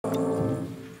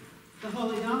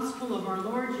Gospel of our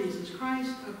Lord Jesus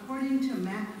Christ according to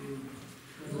Matthew.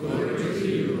 Glory to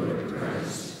you, Lord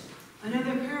Christ.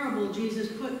 Another parable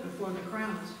Jesus put before the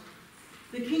crowds.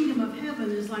 The kingdom of heaven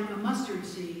is like a mustard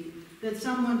seed that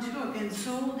someone took and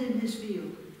sowed in his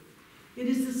field. It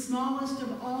is the smallest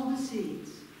of all the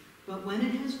seeds, but when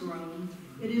it has grown,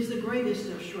 it is the greatest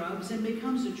of shrubs and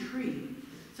becomes a tree,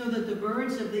 so that the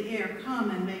birds of the air come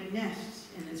and make nests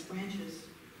in its branches.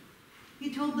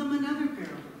 He told them another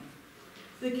parable.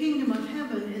 The kingdom of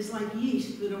heaven is like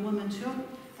yeast that a woman took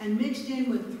and mixed in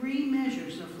with 3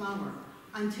 measures of flour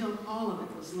until all of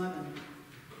it was leavened.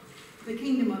 The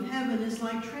kingdom of heaven is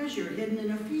like treasure hidden in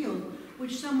a field,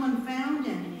 which someone found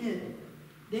and hid.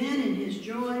 Then in his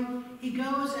joy, he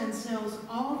goes and sells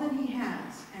all that he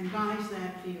has and buys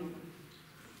that field.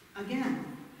 Again,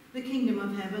 the kingdom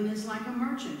of heaven is like a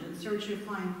merchant in search of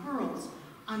fine pearls.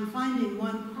 On finding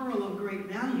one pearl of great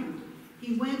value,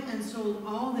 he went and sold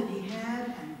all that he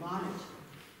had and bought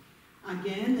it.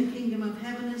 Again, the kingdom of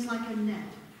heaven is like a net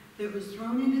that was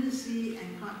thrown into the sea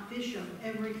and caught fish of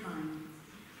every kind.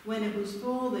 When it was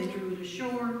full, they drew it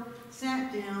ashore,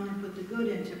 sat down, and put the good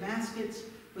into baskets,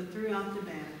 but threw out the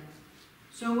bad.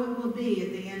 So it will be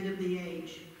at the end of the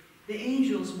age. The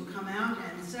angels will come out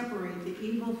and separate the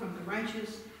evil from the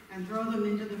righteous and throw them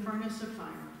into the furnace of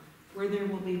fire, where there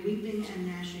will be weeping and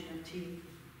gnashing of teeth.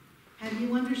 Have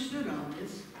you understood all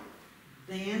this?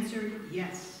 They answered,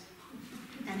 yes.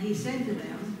 And he said to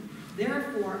them,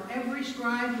 therefore, every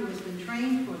scribe who has been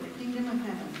trained for the kingdom of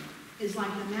heaven is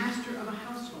like the master of a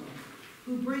household,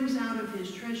 who brings out of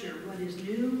his treasure what is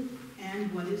new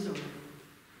and what is old.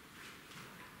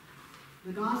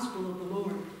 The Gospel of the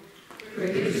Lord.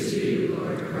 Praise to you,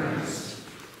 Lord Christ.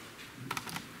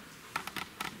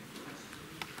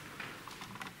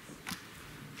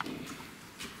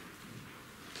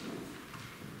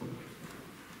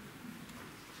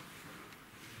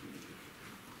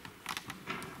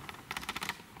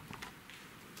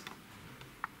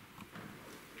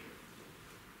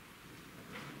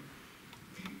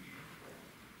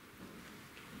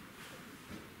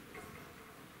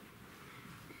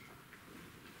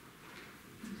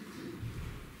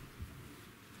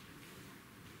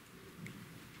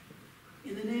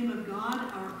 In the name of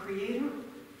God, our Creator,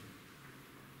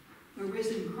 the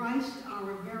risen Christ,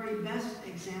 our very best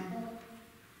example,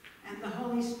 and the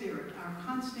Holy Spirit, our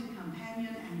constant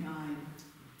companion and guide.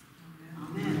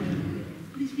 Amen.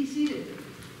 Please be seated.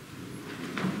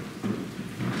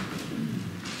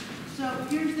 So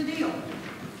here's the deal.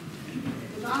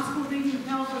 The Gospel reading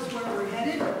tells us where we're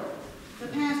headed. The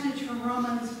passage from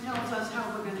Romans tells us how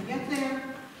we're going to get there.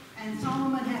 And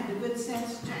Solomon had the good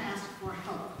sense to ask for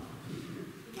help.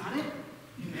 Got it?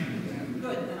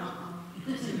 Good, then I'll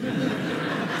listen.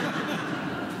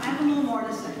 I have a little more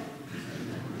to say.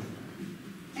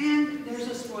 And there's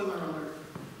a spoiler alert.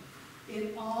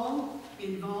 It all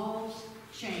involves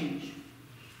change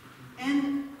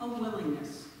and a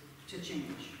willingness to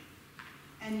change.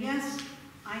 And yes,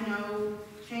 I know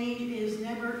change is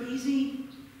never easy.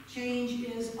 Change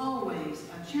is always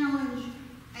a challenge,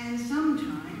 and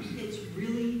sometimes it's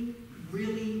really,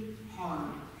 really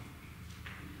hard.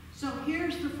 So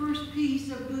here's the first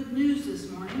piece of good news this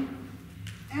morning.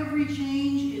 Every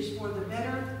change is for the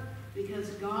better because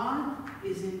God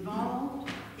is involved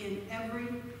in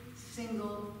every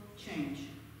single change.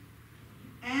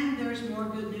 And there's more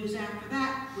good news after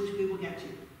that, which we will get to.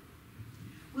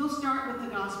 We'll start with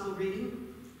the Gospel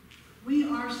reading. We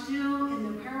are still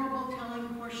in the parable-telling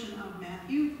portion of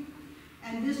Matthew,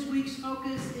 and this week's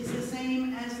focus is the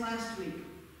same as last week.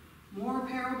 More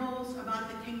parables about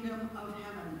the kingdom of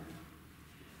heaven.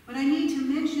 But I need to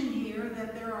mention here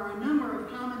that there are a number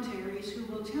of commentaries who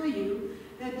will tell you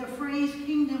that the phrase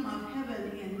kingdom of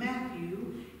heaven in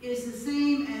Matthew is the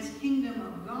same as kingdom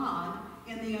of God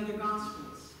in the other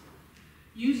Gospels.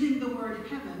 Using the word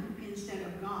heaven instead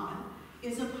of God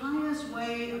is a pious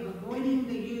way of avoiding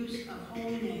the use of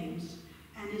holy names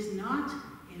and is not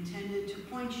intended to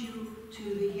point you to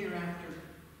the hereafter.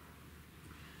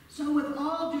 So with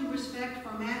all due respect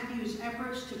for Matthew's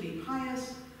efforts to be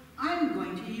pious, I'm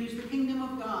going to use the kingdom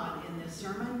of God in this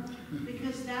sermon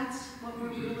because that's what we're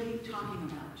really talking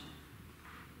about.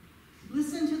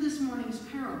 Listen to this morning's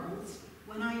parables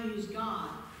when I use God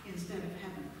instead of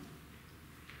heaven.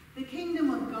 The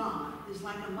kingdom of God is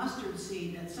like a mustard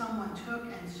seed that someone took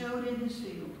and sowed in his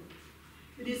field.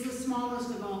 It is the smallest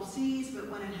of all seeds, but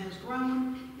when it has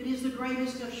grown, it is the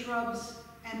greatest of shrubs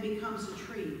and becomes a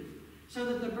tree, so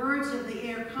that the birds of the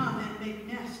air come and make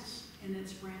nests in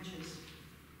its branches.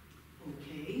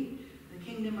 Okay, the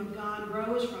kingdom of God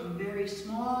grows from very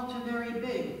small to very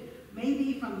big,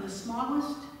 maybe from the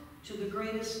smallest to the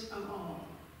greatest of all.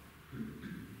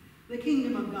 The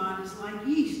kingdom of God is like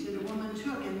yeast that a woman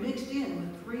took and mixed in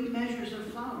with 3 measures of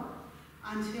flour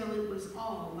until it was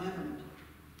all leavened.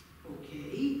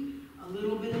 Okay, a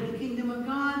little bit of the kingdom of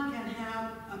God can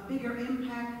have a bigger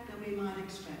impact than we might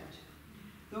expect.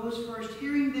 Those first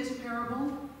hearing this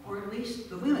parable, or at least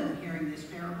the women hearing this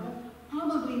parable,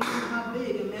 probably knew how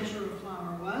big a measure of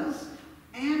flour was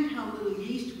and how little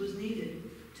yeast was needed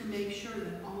to make sure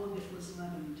that all of it was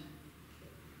leavened.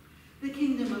 The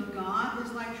kingdom of God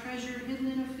is like treasure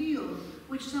hidden in a field,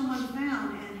 which someone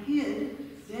found and hid.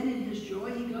 Then in his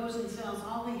joy he goes and sells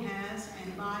all he has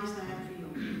and buys that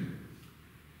field.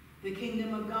 The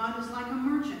kingdom of God is like a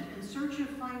merchant in search of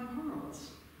fine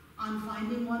pearls. On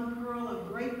finding one pearl of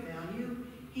great value,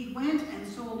 he went and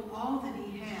sold all that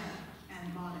he had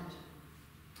and bought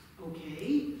it.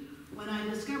 Okay, when I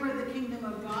discover the kingdom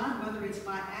of God, whether it's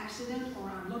by accident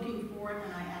or I'm looking for it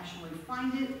and I actually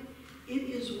find it, it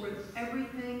is worth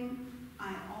everything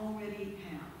I already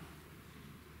have.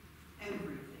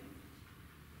 Everything.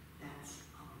 That's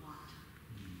a lot.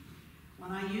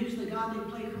 When I used the Godly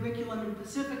Play curriculum in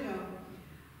Pacifica,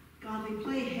 Godly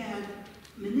Play had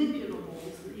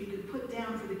manipulables that you could put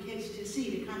down for the kids to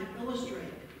see to kind of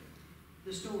illustrate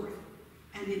the story.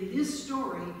 And in this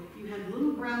story, you had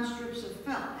little brown strips of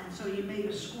felt, and so you made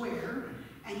a square,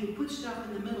 and you put stuff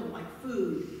in the middle, like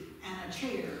food and a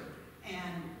chair,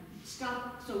 and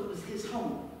stuff, so it was his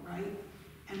home, right?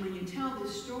 And when you tell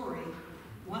this story,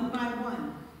 one by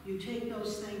one, you take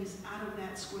those things out of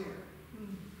that square.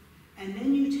 And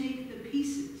then you take the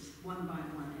pieces, one by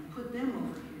one, and put them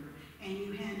over here, and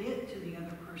you hand it to the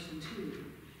other person too.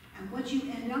 And what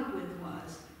you end up with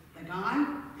was the guy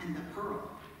and the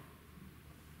pearl.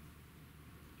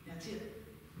 That's it.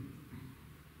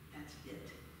 That's it.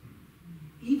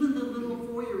 Even the little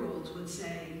 4-year-olds would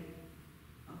say,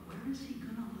 "Oh, where is he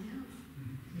going to live?"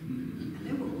 And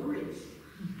they were worried.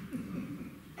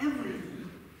 Everything.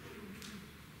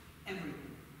 Everything.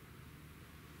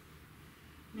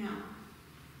 Now,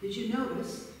 did you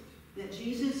notice that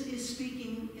Jesus is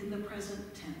speaking in the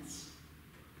present tense?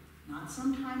 Not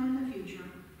sometime in the future.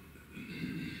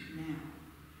 Now,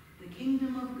 the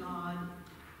kingdom of God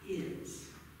is.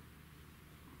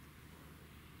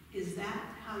 Is that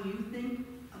how you think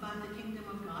about the kingdom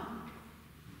of God?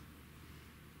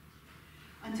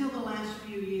 Until the last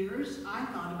few years, I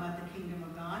thought about the kingdom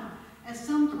of God as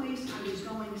someplace I was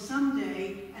going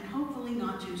someday and hopefully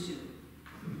not too soon.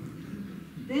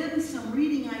 Then some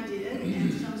reading I did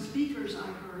and some speakers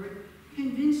I heard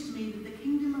convinced me that the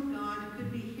kingdom of God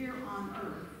could be here on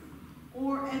earth,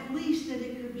 or at least that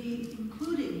it could be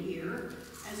included here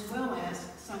as well as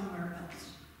somewhere else.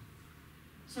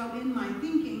 So in my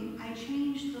thinking, I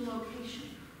changed the location.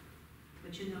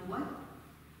 But you know what?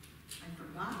 I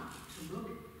forgot to look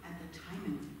at the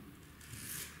timing.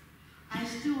 I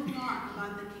still thought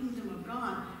about the kingdom of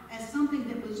God as something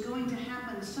that was going to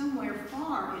happen somewhere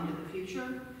far into the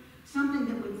future, something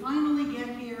that would finally get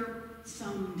here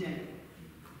someday.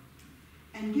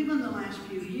 And given the last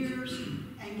few years,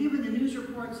 and given the news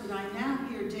reports that I now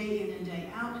hear day in and day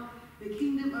out, the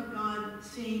kingdom of God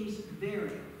seems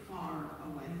very far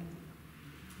away.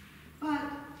 But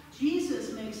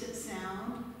Jesus makes it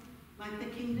sound like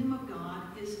the kingdom of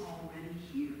God is already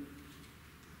here.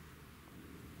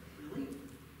 Really?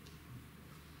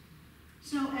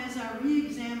 So as I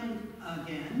re-examined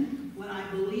again what I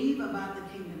believe about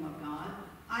the kingdom of God,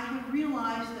 I have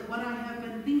realized that what I have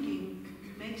been thinking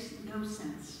makes no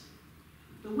sense.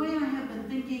 The way I have been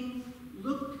thinking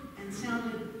looked and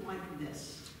sounded like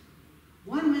this.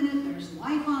 One minute there's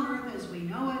life on earth as we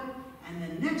know it, and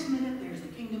the next minute there's the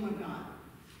kingdom of God.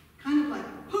 Kind of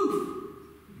like, poof!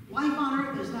 Life on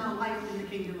earth is now life in the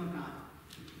kingdom of God.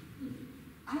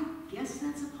 I guess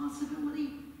that's a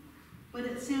possibility, but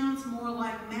it sounds more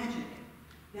like magic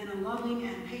than a loving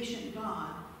and patient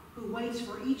God who waits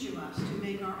for each of us to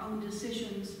make our own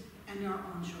decisions and our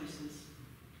own choices.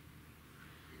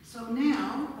 So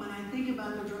now, when I think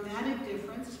about the dramatic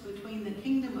difference between the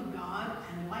kingdom of God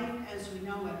and life as we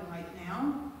know it right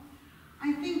now,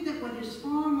 I think that what is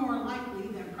far more likely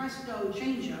than presto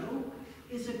changeo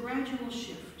is a gradual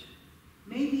shift,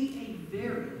 maybe a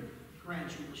very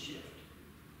gradual shift,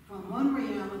 from one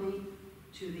reality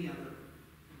to the other.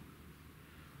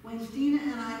 When Stina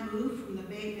and I moved from the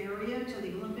Bay Area to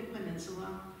the Olympic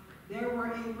Peninsula, there were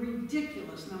a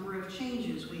ridiculous number of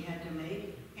changes we had to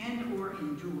make and or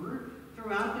endure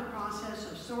throughout the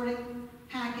process of sorting,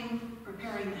 packing,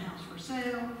 preparing the house for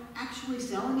sale, actually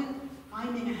selling it,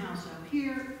 finding a house up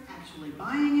here, actually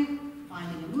buying it,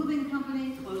 finding a moving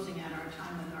company, closing out our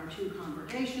time with our 2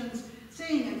 congregations,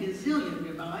 saying a gazillion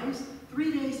goodbyes,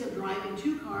 3 days of driving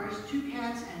 2 cars, 2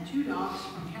 cats, and 2 dogs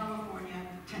from California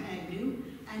to Agnew,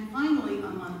 and finally, a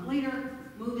month later,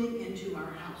 moving into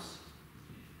our house.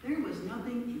 There was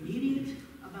nothing immediate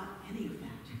about any of that.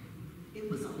 It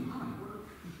was a lot of work.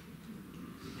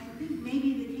 I think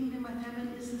maybe the kingdom of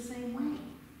heaven is the same way.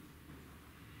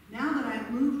 Now that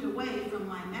I've moved away from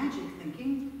my magic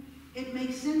thinking, it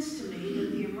makes sense to me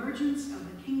that the emergence of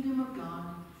the kingdom of God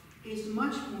is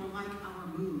much more like our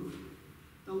move,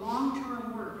 the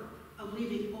long-term work of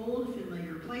leaving old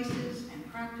familiar places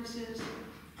and practices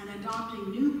and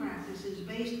adopting new practices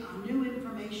based on new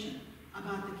information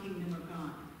about the kingdom of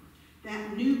God,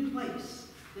 that new place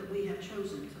that we have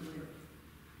chosen to live.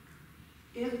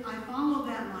 If I follow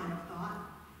that line of thought,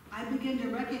 I begin to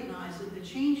recognize that the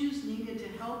changes needed to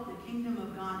help the kingdom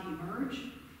of God emerge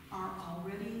are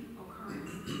already occurring.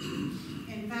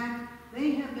 In fact,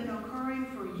 they have been occurring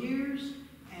for years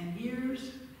and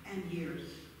years and years.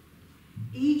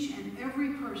 Each and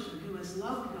every person who has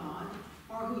loved God,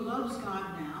 or who loves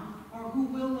God now, or who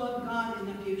will love God in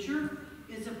the future,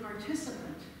 is a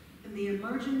participant in the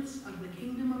emergence of the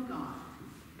kingdom of God,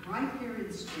 right here in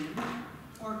Sequim,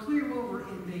 or clear over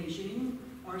in Beijing,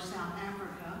 or South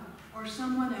Africa, or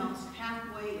someone else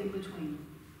halfway in between.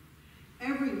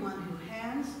 Everyone who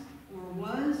has, or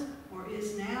was, or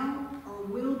is now, or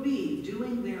will be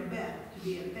doing their best to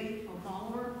be a faithful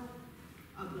follower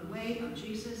of the way of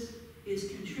Jesus is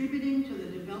contributing to the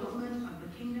development of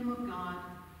the kingdom of God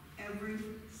every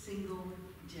single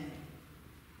day.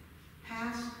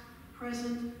 Past,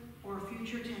 present, or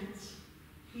future tense,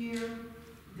 here,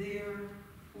 there,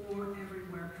 or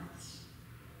everywhere else.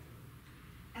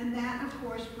 And that, of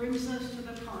course, brings us to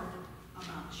the part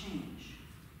about change.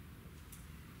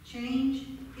 Change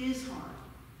is hard.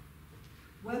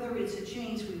 Whether it's a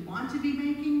change we want to be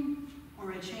making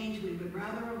or a change we would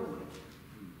rather avoid,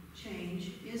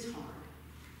 change is hard.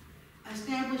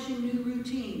 Establishing new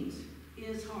routines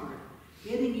is hard.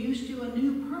 Getting used to a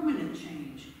new permanent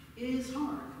change is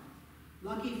hard.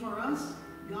 Lucky for us,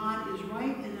 God is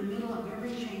right in the middle of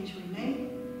every change we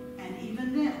make, and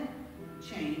even then,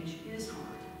 change is hard.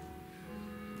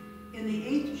 In the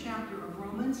 8th chapter of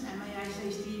Romans, and may I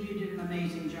say, Steve, you did an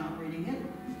amazing job reading it,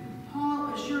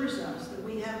 Paul assures us that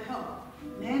we have help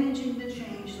managing the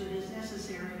change that is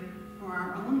necessary for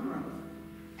our own growth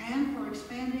and for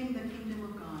expanding the kingdom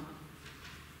of God.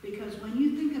 Because when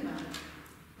you think about it,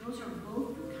 those are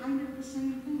both kind of the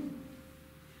same thing.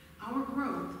 Our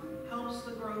growth helps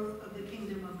the growth of the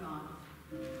kingdom of God.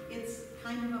 It's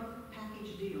kind of a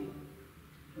package deal.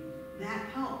 That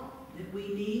help that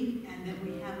we need and that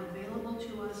we have available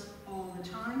to us all the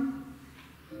time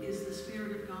is the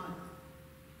Spirit of God.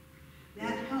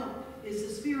 That help is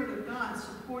the Spirit of God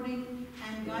supporting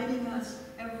and guiding us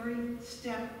every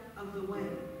step of the way.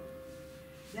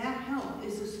 That help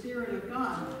is the Spirit of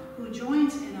God who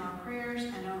joins in our prayers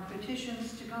and our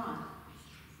petitions to God.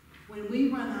 When we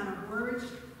run out of words,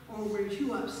 or we're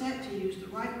too upset to use the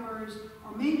right words,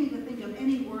 or maybe to think of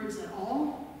any words at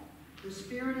all, the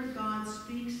Spirit of God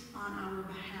speaks on our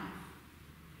behalf,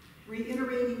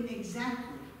 reiterating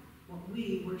exactly what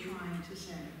we were trying to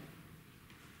say.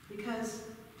 Because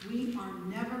we are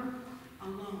never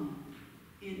alone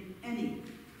in any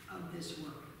of this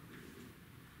work.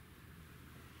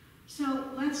 So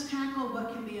let's tackle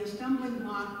what can be a stumbling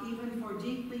block even for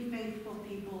deeply faithful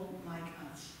people like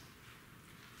us.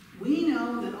 We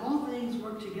know that all things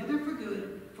work together for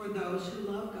good for those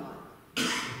who love God.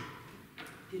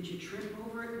 Did you trip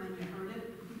over it when you heard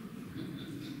it?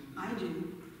 I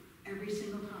do, every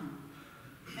single time.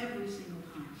 Every single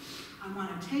time. I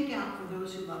want to take out for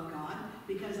those who love God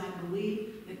because I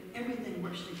believe that everything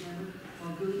works together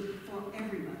for good for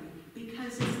everybody.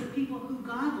 Because it's the people who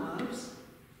God loves,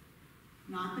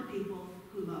 not the people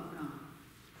who love God.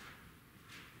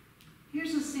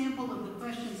 Here's a sample of the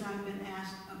questions I've been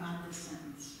asked about this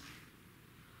sentence.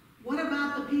 What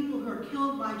about the people who are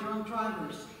killed by drunk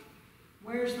drivers?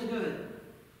 Where's the good?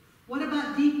 What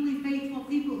about deeply faithful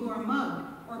people who are mugged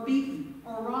or beaten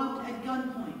or robbed at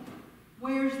gunpoint?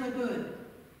 Where's the good?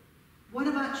 What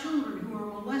about children who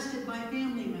are molested by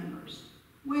family members?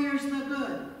 Where's the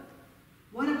good?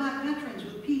 What about veterans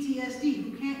with PTSD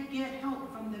who can't get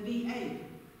help from the VA?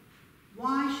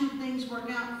 Why should things work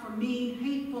out for mean,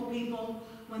 hateful people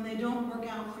when they don't work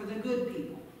out for the good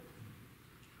people?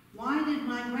 Why did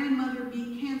my grandmother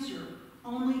beat cancer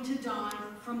only to die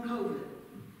from COVID?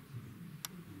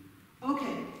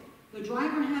 Okay, the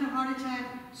driver had a heart attack,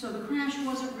 so the crash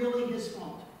wasn't really his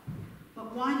fault.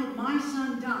 But why did my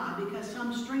son die because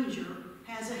some stranger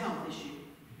has a health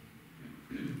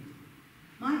issue?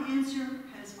 My answer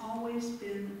has always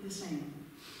been the same.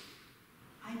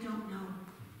 I don't know.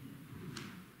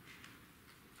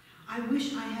 I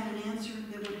wish I had an answer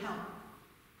that would help,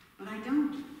 but I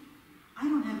don't. I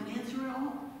don't have an answer at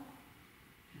all.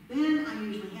 Then I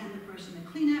usually hand the person a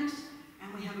Kleenex,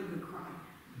 and we have a good cry.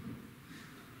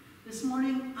 This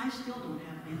morning, I still don't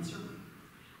have an answer.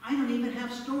 I don't even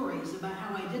have stories about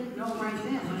how I didn't know right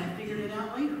then when I figured it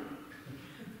out later.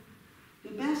 The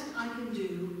best I can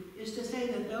do is to say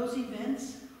that those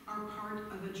events are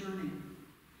part of a journey.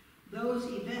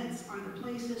 Those events are the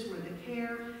places where the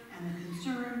care and the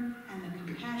concern and the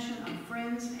compassion of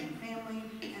friends and family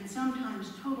and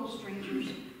sometimes total strangers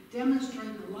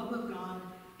demonstrate the love of God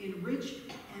in rich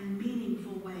and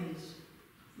meaningful ways.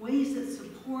 Ways that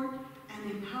support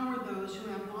and empower those who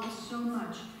have lost so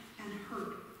much and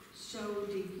hurt so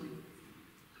deeply.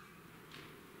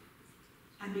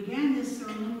 I began this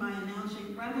sermon by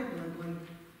announcing rather glibly,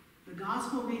 the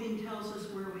gospel reading tells us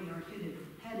where we are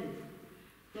headed.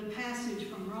 The passage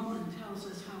from Romans tells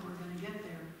us how we're going to get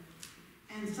there.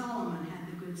 And Solomon had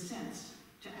the good sense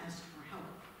to ask for help.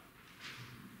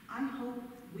 I hope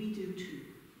we do too.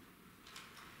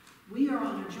 We are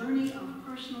on a journey of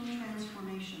personal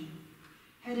transformation,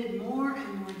 headed more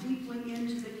and more deeply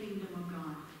into the kingdom of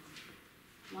God.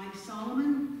 Like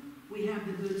Solomon, we have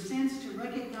the good sense to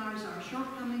recognize our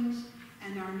shortcomings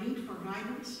and our need for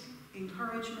guidance,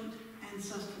 encouragement, and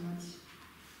sustenance.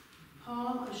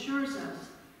 Paul assures us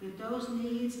that those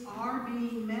needs are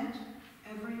being met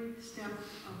every step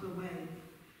of the way,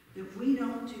 that we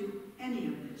don't do any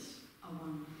of this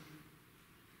alone.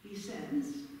 He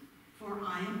says, "For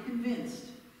I am convinced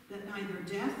that neither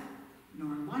death,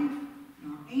 nor life,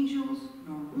 nor angels,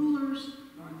 nor rulers,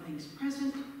 nor things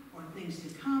present, or things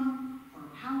to come, or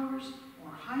powers,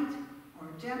 or height, or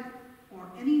depth,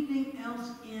 or anything else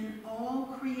in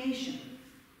all creation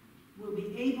will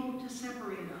be able to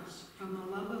separate us from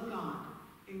the love of God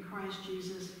in Christ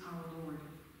Jesus our Lord."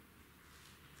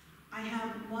 I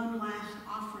have one last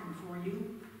offering for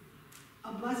you,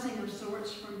 a blessing of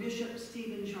sorts from Bishop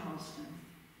Stephen Charleston.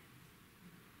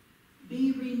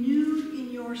 Be renewed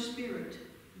in your spirit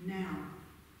now.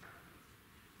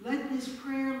 Let this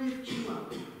prayer lift you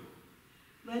up.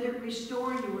 Let it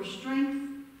restore your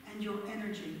strength and your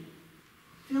energy,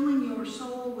 filling your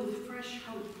soul with fresh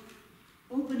hope,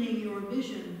 opening your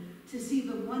vision to see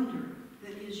the wonder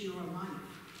that is your life.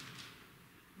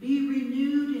 Be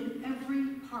renewed in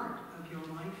every part of your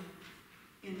life,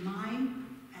 in mind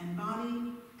and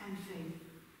body and faith,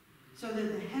 so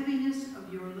that the heaviness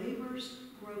of your labors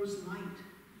grows light.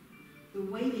 The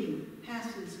waiting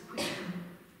passes quickly.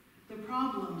 The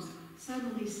problems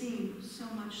suddenly seem so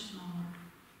much smaller.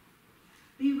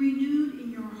 Be renewed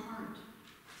in your heart,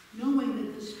 knowing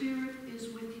that the Spirit is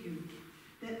with you,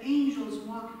 that angels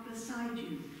walk beside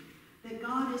you, that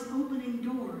God is opening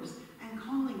doors and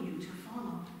calling you to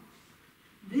follow.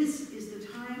 This is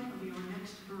the time of your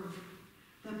next birth,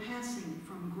 the passing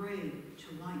from gray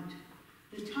to light,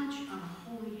 the touch of a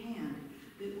holy hand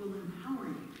that will empower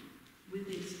you with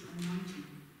its anointing.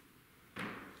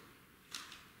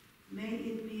 May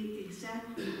it be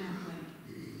exactly